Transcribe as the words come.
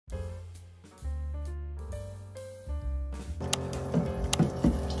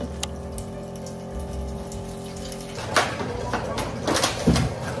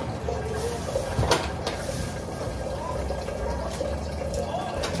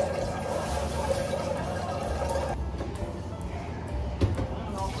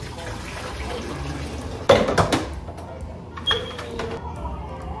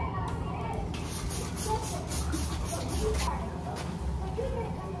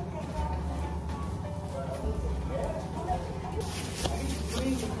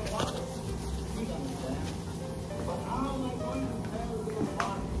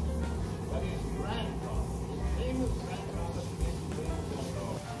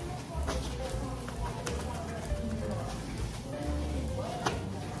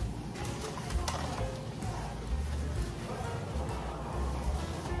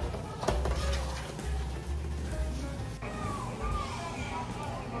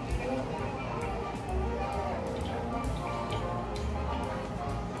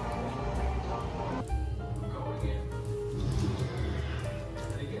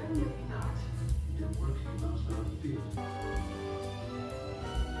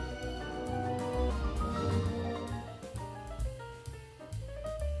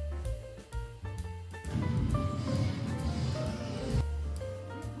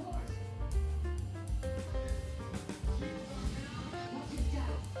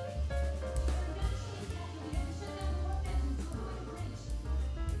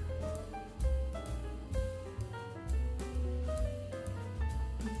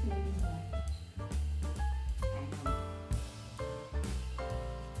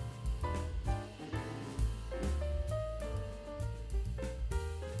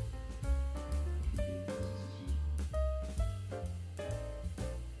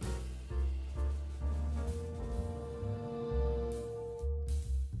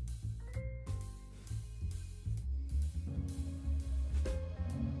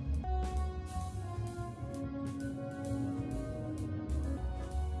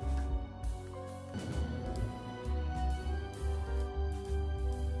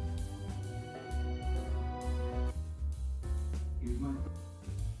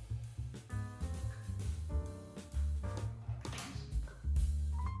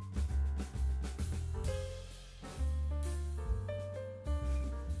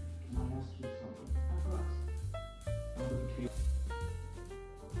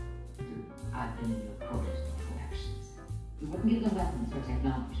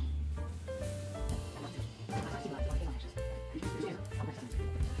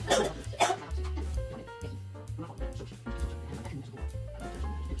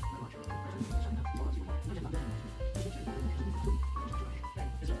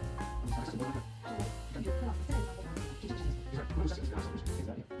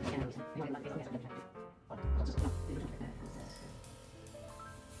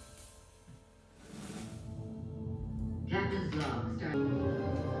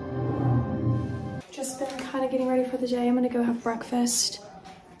Just been kind of getting ready for the day. I'm gonna go have breakfast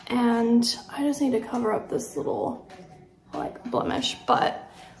and I just need to cover up this little like blemish,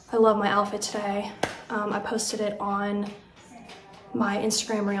 but I love my outfit today. I posted it on my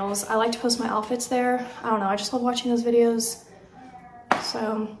Instagram reels. I like to post my outfits there. I don't know, I just love watching those videos.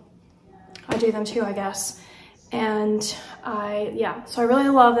 So I do them too, I guess. And so I really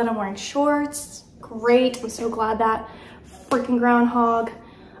love that I'm wearing shorts. Great, I'm so glad that freaking groundhog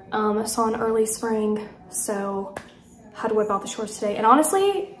saw an early spring, so had to whip out the shorts today. And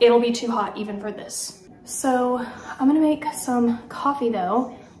honestly, it'll be too hot even for this. So I'm gonna make some coffee though.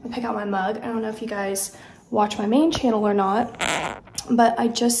 I'm gonna pick out my mug. I don't know if you guys watch my main channel or not, but I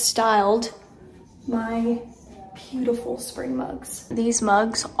just styled my beautiful spring mugs. These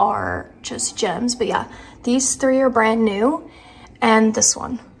mugs are just gems, but yeah, these 3 are brand new, and this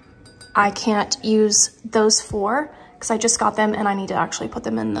one, I can't use those 4 because I just got them and I need to actually put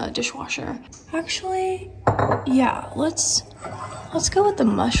them in the dishwasher. Actually, yeah, let's go with the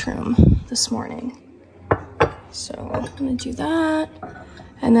mushroom this morning. So I'm gonna do that,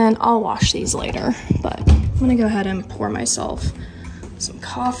 and then I'll wash these later, but I'm gonna go ahead and pour myself some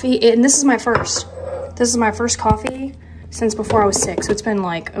coffee. And this is my first coffee since before I was sick, so it's been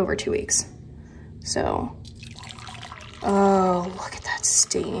like over 2 weeks. So, oh, look at that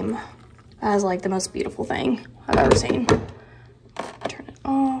steam. That is like the most beautiful thing I've ever seen. Turn it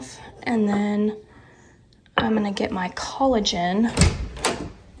off, and then I'm gonna get my collagen,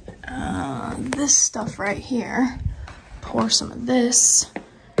 this stuff right here, pour some of this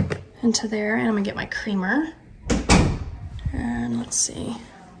into there, and I'm gonna get my creamer, and let's see,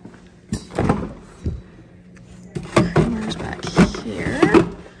 creamer's back here.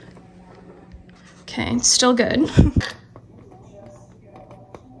 Okay, still good.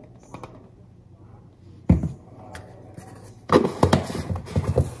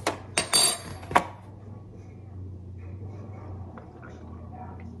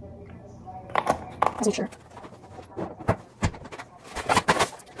 Sure.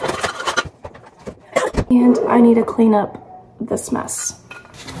 And I need to clean up this mess.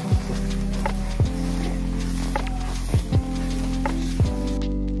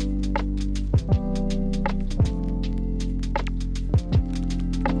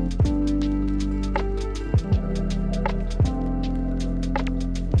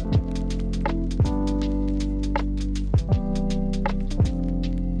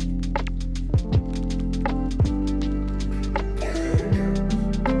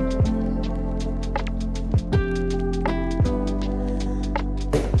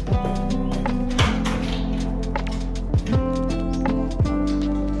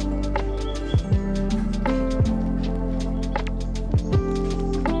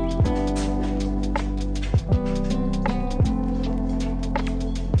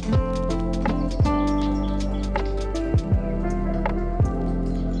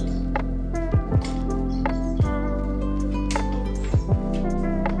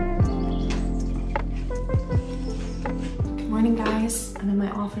 I'm in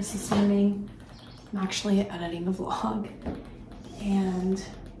my office this morning. I'm actually editing a vlog, and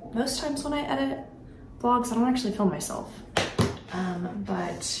most times when I edit vlogs I don't actually film myself,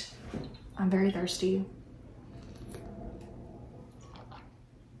 but I'm very thirsty.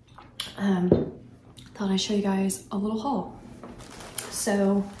 Thought I'd show you guys a little haul.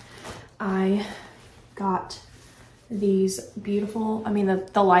 So I got these beautiful, I mean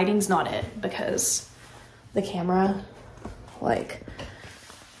the lighting's not it because the camera, like,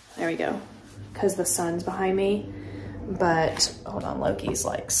 there we go, because the sun's behind me. But hold on, Loki's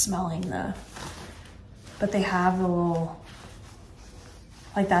like smelling the, but they have the little,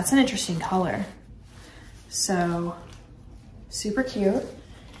 like, that's an interesting color, so super cute.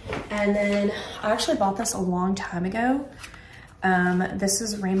 And then I actually bought this a long time ago. This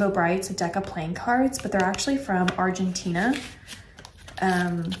is Rainbow Brights, a deck of playing cards, but they're actually from Argentina.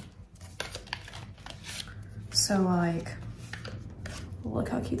 So like, look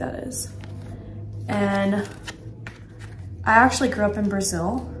how cute that is. And I actually grew up in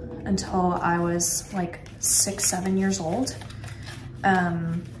Brazil until I was like 6, 7 years old.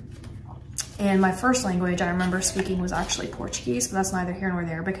 And my first language I remember speaking was actually Portuguese, but that's neither here nor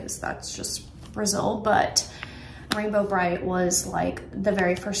there because that's just Brazil. But Rainbow Bright was like the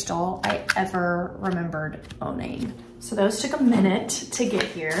very first doll I ever remembered owning. So those took a minute to get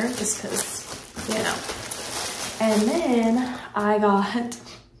here just because, you know. And then I got,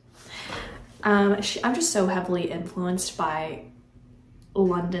 I'm just so heavily influenced by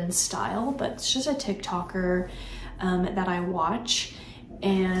London Style, but it's just a TikToker that I watch.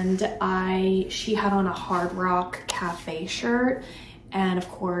 And she had on a Hard Rock Cafe shirt, and of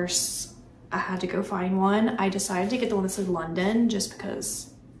course I had to go find one. I decided to get the one that said London just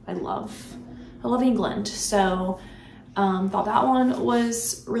because I love England. So thought that one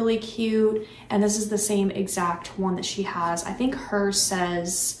was really cute, and this is the same exact one that she has. I think hers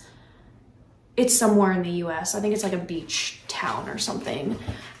says it's somewhere in the US. I think it's like a beach town or something.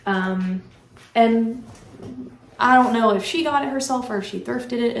 And I don't know if she got it herself or if she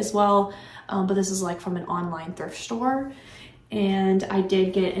thrifted it as well, but this is like from an online thrift store. And I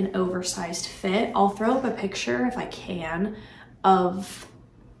did get an oversized fit. I'll throw up a picture if I can of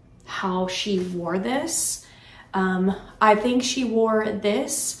how she wore this. I think she wore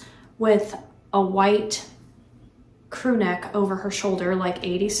this with a white crew neck over her shoulder, like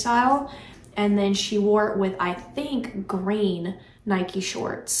 80s style. And then she wore it with, I think, green Nike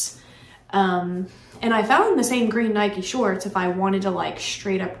shorts. And I found the same green Nike shorts if I wanted to like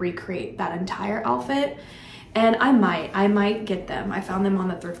straight up recreate that entire outfit. And I might get them. I found them on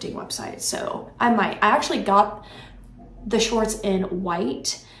the thrifting website, so I might. I actually got the shorts in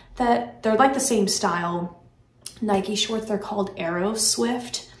white, that they're like the same style Nike shorts. They're called Aero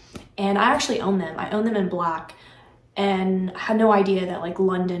Swift, and I actually own them. I own them in black, and had no idea that like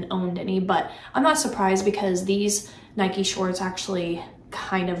London owned any, but I'm not surprised because these Nike shorts actually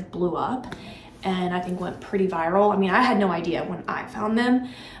kind of blew up and I think went pretty viral. I mean, I had no idea when I found them,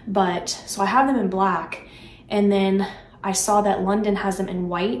 but so I have them in black, and then I saw that London has them in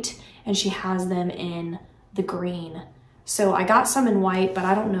white and she has them in the green. So I got some in white, but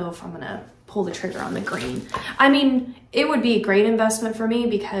I don't know if I'm gonna pull the trigger on the green. I mean, it would be a great investment for me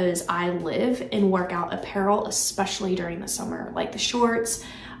because I live in workout apparel, especially during the summer, like the shorts.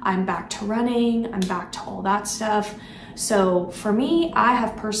 I'm back to running, I'm back to all that stuff. So for me, I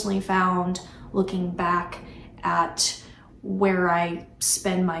have personally found, looking back at where I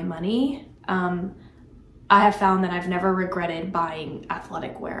spend my money, I have found that I've never regretted buying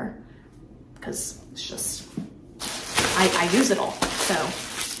athletic wear because it's just, I use it all. So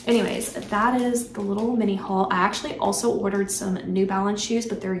anyways, that is the little mini haul. I actually also ordered some New Balance shoes,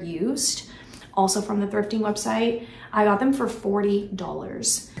 but they're used, also from the thrifting website. I got them for $40. Do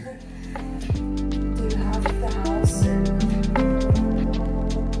you have the house?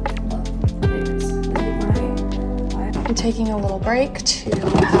 I'm taking a little break to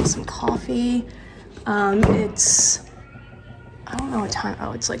have some coffee. It's, I don't know what time,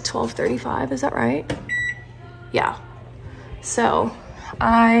 oh, it's like 12:35, is that right? Yeah. So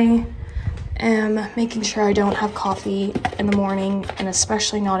I am making sure I don't have coffee in the morning, and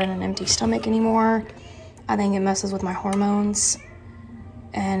especially not in an empty stomach anymore. I think it messes with my hormones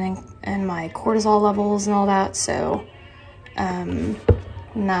and my cortisol levels and all that. So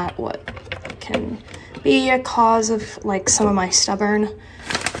not what can be a cause of like some of my stubborn,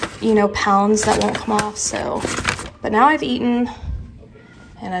 you know, pounds that won't come off. So, but now I've eaten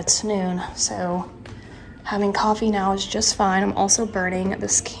and it's noon, so having coffee now is just fine. I'm also burning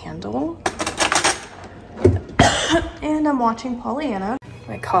this candle and I'm watching Pollyanna.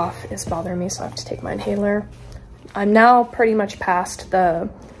 My cough is bothering me, so I have to take my inhaler. I'm now pretty much past the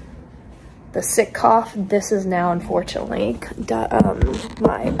sick cough. This is now, unfortunately,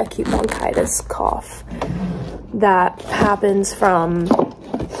 my acute bronchitis cough that happens from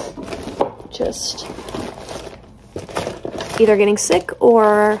just either getting sick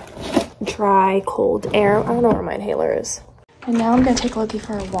or dry, cold air. I don't know where my inhaler is. And now I'm gonna take Loki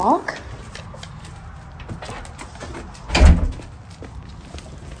for a walk.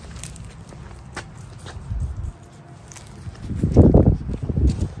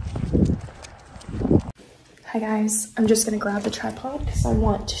 Hi guys, I'm just gonna grab the tripod because I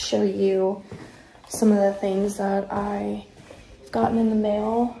want to show you some of the things that I've gotten in the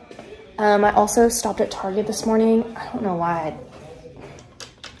mail. I also stopped at Target this morning. I don't know why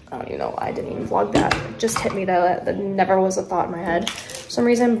I don't even know why I didn't even vlog that. It just hit me that never was a thought in my head for some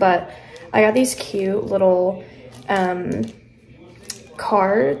reason, but I got these cute little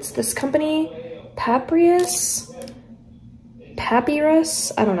cards. This company, Papyrus,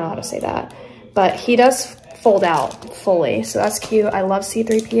 I don't know how to say that, but he does fold out fully, so that's cute. I love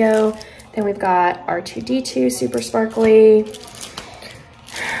C3PO. Then we've got R2-D2, super sparkly.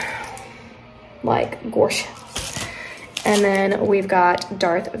 like gorgeous. And then we've got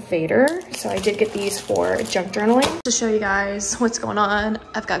Darth Vader. So I did get these for junk journaling. To show you guys what's going on,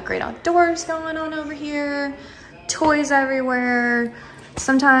 I've got great outdoors going on over here, toys everywhere.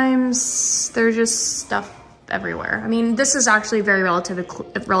 Sometimes there's just stuff everywhere. I mean, this is actually very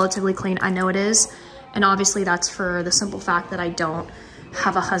relatively clean. I know it is. And obviously that's for the simple fact that I don't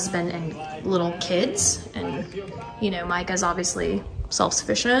have a husband and little kids. And, you know, Micah's obviously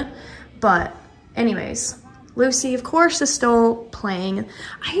self-sufficient. But anyways, Lucy, of course, is still playing.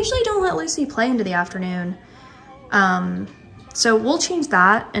 I usually don't let Lucy play into the afternoon. So we'll change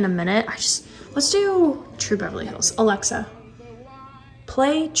that in a minute. Let's do True Beverly Hills. Alexa,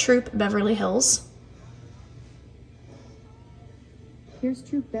 play Troop Beverly Hills. Here's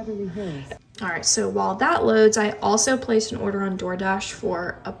Troop Beverly Hills. All right, so while that loads, I also placed an order on DoorDash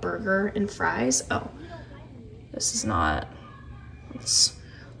for a burger and fries. Oh, this is not,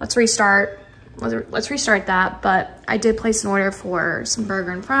 let's restart. Let's restart that, but I did place an order for some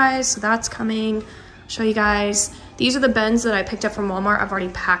burger and fries, so that's coming. I'll show you guys. These are the bins that I picked up from Walmart. I've already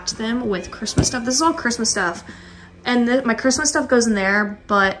packed them with Christmas stuff. This is all Christmas stuff. And my Christmas stuff goes in there,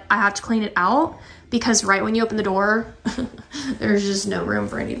 but I have to clean it out because right when you open the door, there's just no room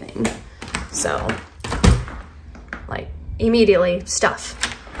for anything. So, like, immediately stuff.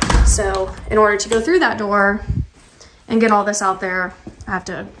 So, in order to go through that door and get all this out there, I have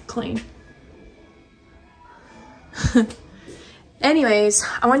to clean. Anyways,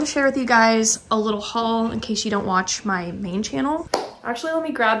 I wanted to share with you guys a little haul in case you don't watch my main channel. Actually, let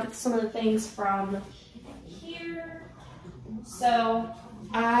me grab some of the things from here. So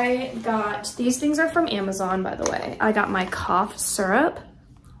I got, these things are from Amazon, by the way. I got my cough syrup,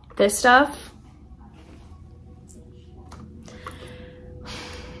 this stuff.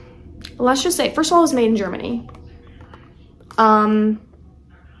 Let's just say, first of all, it was made in Germany.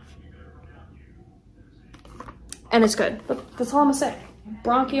 And it's good. That's all I'm gonna say.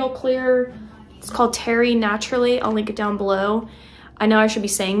 Bronchial clear. It's called Terry Naturally. I'll link it down below. I know I should be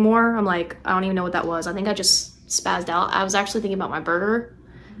saying more. I'm like, I don't even know what that was. I think I just spazzed out. I was actually thinking about my burger.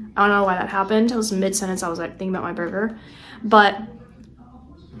 I don't know why that happened. I was mid-sentence. I was like thinking about my burger. But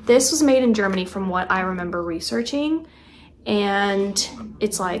this was made in Germany from what I remember researching. And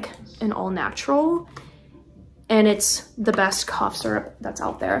it's like an all natural. And it's the best cough syrup that's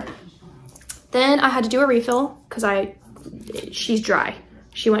out there. Then I had to do a refill because she's dry.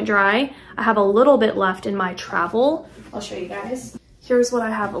 She went dry. I have a little bit left in my travel. I'll show you guys. Here's what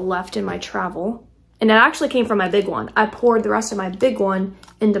I have left in my travel. And it actually came from my big one. I poured the rest of my big one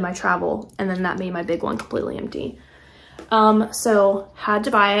into my travel, and then that made my big one completely empty. So had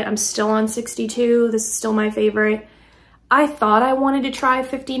to buy it. I'm still on 62. This is still my favorite. I thought I wanted to try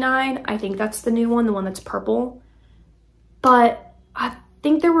 59. I think that's the new one, the one that's purple. But I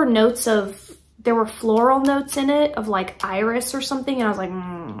think there were floral notes in it of like iris or something, and I was like,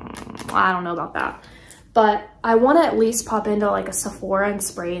 I don't know about that. But I want to at least pop into like a Sephora and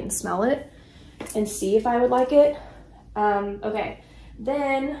spray it and smell it and see if I would like it. Okay,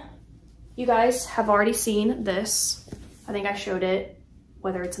 then you guys have already seen this. I think I showed it,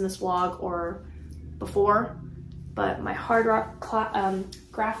 whether it's in this vlog or before, but my Hard Rock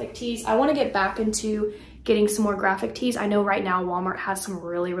graphic tees. I want to get back into getting some more graphic tees. I know right now Walmart has some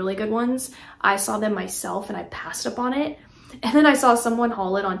really, really good ones. I saw them myself and I passed up on it. And then I saw someone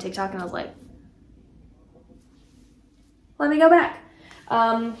haul it on TikTok and I was like, let me go back.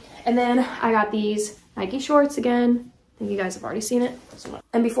 And then I got these Nike shorts again. I think you guys have already seen it.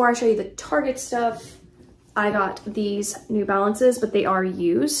 And before I show you the Target stuff, I got these New Balances, but they are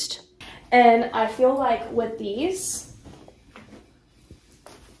used. And I feel like with these,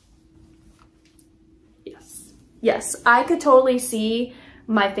 yes, I could totally see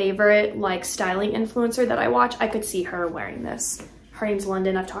my favorite like styling influencer that I watch. I could see her wearing this. Her name's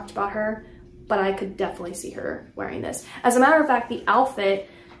London. I've talked about her, but I could definitely see her wearing this. As a matter of fact, the outfit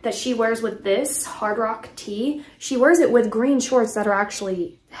that she wears with this Hard Rock tee, she wears it with green shorts that are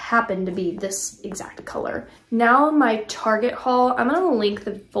actually happen to be this exact color. Now my Target haul, I'm gonna link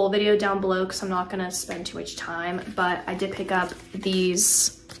the full video down below because I'm not gonna spend too much time, but I did pick up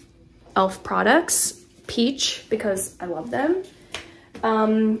these e.l.f. products. Peach, because I love them.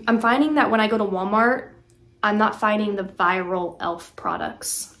 I'm finding that when I go to Walmart, I'm not finding the viral e.l.f.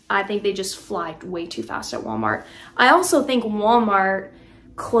 products. I think they just fly way too fast at Walmart. I also think Walmart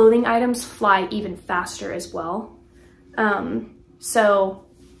clothing items fly even faster as well. So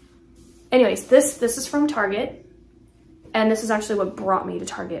anyways, this is from Target. And this is actually what brought me to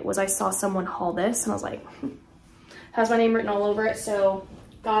Target, was I saw someone haul this and I was like, has my name written all over it, so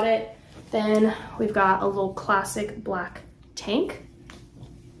got it. Then we've got a little classic black tank.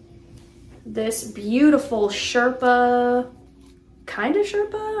 this beautiful Sherpa, kind of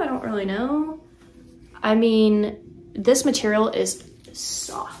Sherpa, I don't really know. I mean, this material is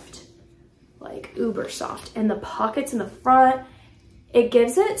soft, like uber soft. And the pockets in the front, it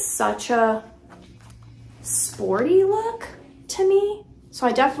gives it such a sporty look to me. So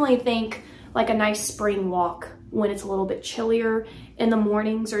I definitely think like a nice spring walk when it's a little bit chillier in the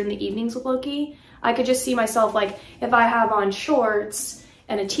mornings or in the evenings with Loki. I could just see myself, like, if I have on shorts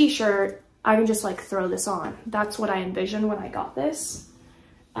and a t-shirt, I can just like throw this on. That's what I envisioned when I got this.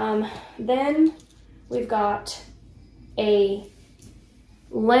 Then we've got a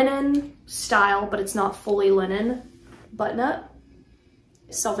linen style, but it's not fully linen button up.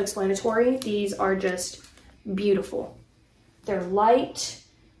 Self-explanatory. These are just beautiful. They're light,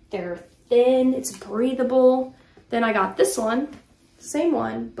 they're thin, it's breathable. Then I got this one, same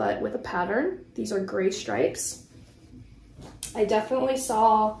one, but with a pattern. These are gray stripes. I definitely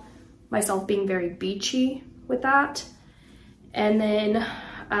saw myself being very beachy with that. And then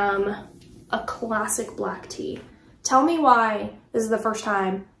a classic black tee. Tell me why this is the first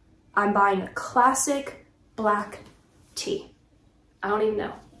time I'm buying a classic black tee. I don't even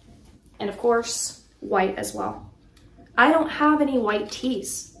know. And of course, white as well. I don't have any white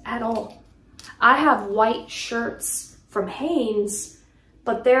tees at all. I have white shirts from Hanes,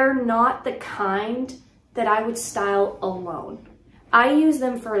 but they're not the kind that I would style alone. I use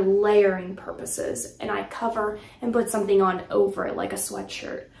them for layering purposes, and I cover and put something on over it, like a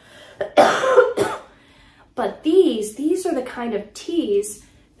sweatshirt. But these are the kind of tees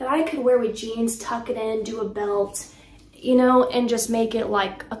that I could wear with jeans, tuck it in, do a belt, you know, and just make it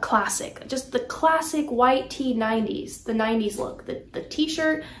like a classic. Just the classic white tee 90s, the 90s look. The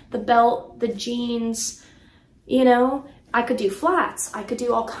t-shirt, the belt, the jeans, you know. I could do flats. I could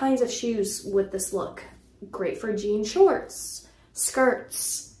do all kinds of shoes with this look. Great for jean shorts,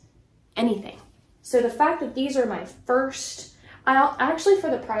 skirts, anything. So the fact that these are my first, I'll actually, for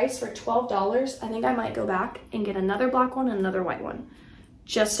the price, for $12, I think I might go back and get another black one and another white one,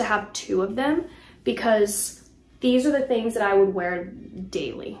 just to have two of them, because these are the things that I would wear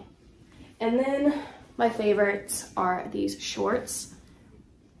daily. And then my favorites are these shorts.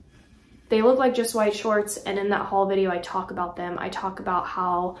 They look like just white shorts, and in that haul video I talk about them. I talk about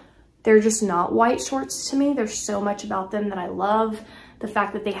how they're just not white shorts to me. There's so much about them that I love. The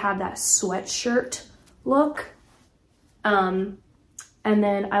fact that they have that sweatshirt look. And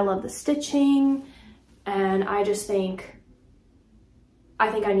then I love the stitching, and I just think,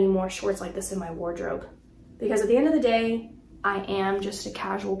 I need more shorts like this in my wardrobe. Because at the end of the day, I am just a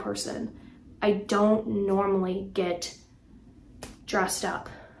casual person. I don't normally get dressed up.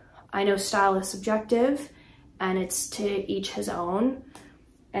 I know style is subjective, and it's to each his own.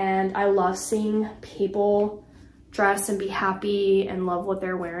 And I love seeing people dress and be happy and love what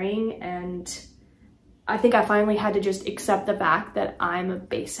they're wearing. And I think I finally had to just accept the fact that I'm a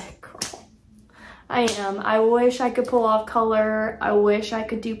basic girl. I am. I wish I could pull off color. I wish I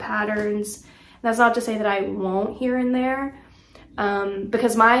could do patterns. That's not to say that I won't here and there,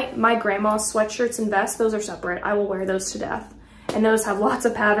 because my grandma's sweatshirts and vests, those are separate. I will wear those to death. And those have lots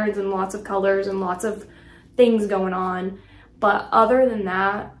of patterns and lots of colors and lots of things going on. But other than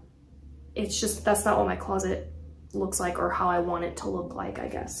that, it's just, that's not what my closet looks like or how I want it to look like, I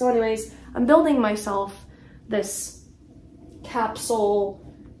guess. So anyways, I'm building myself this capsule,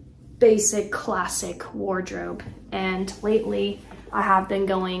 basic, classic wardrobe. And lately, I have been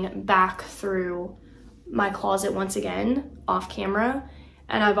going back through my closet once again, off camera,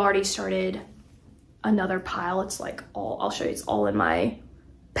 and I've already started another pile. It's like I'll show you, it's all in my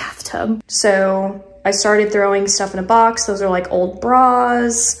bathtub. So I started throwing stuff in a box. Those are like old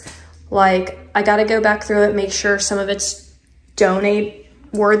bras. Like, I gotta go back through it, make sure some of it's donate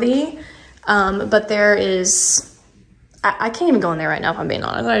worthy. But there is, I can't even go in there right now if I'm being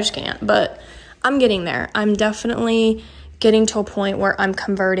honest. I just can't, but I'm getting there. I'm definitely getting to a point where I'm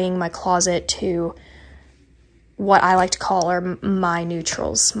converting my closet to what I like to call are my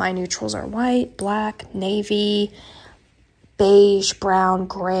neutrals. My neutrals are white, black, navy, beige, brown,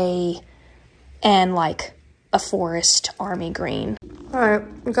 gray, and like a forest army green. All right,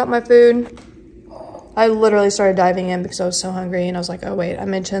 I got my food. I literally started diving in because I was so hungry, and I was like, oh wait, I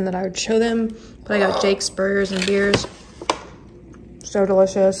mentioned that I would show them, but I got Jake's burgers and beers. So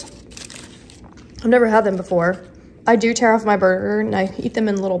delicious. I've never had them before. I do tear off my burger and I eat them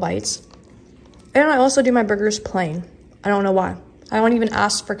in little bites. And I also do my burgers plain. I don't know why. I don't even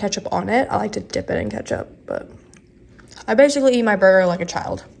ask for ketchup on it. I like to dip it in ketchup, but I basically eat my burger like a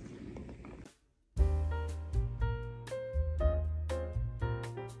child.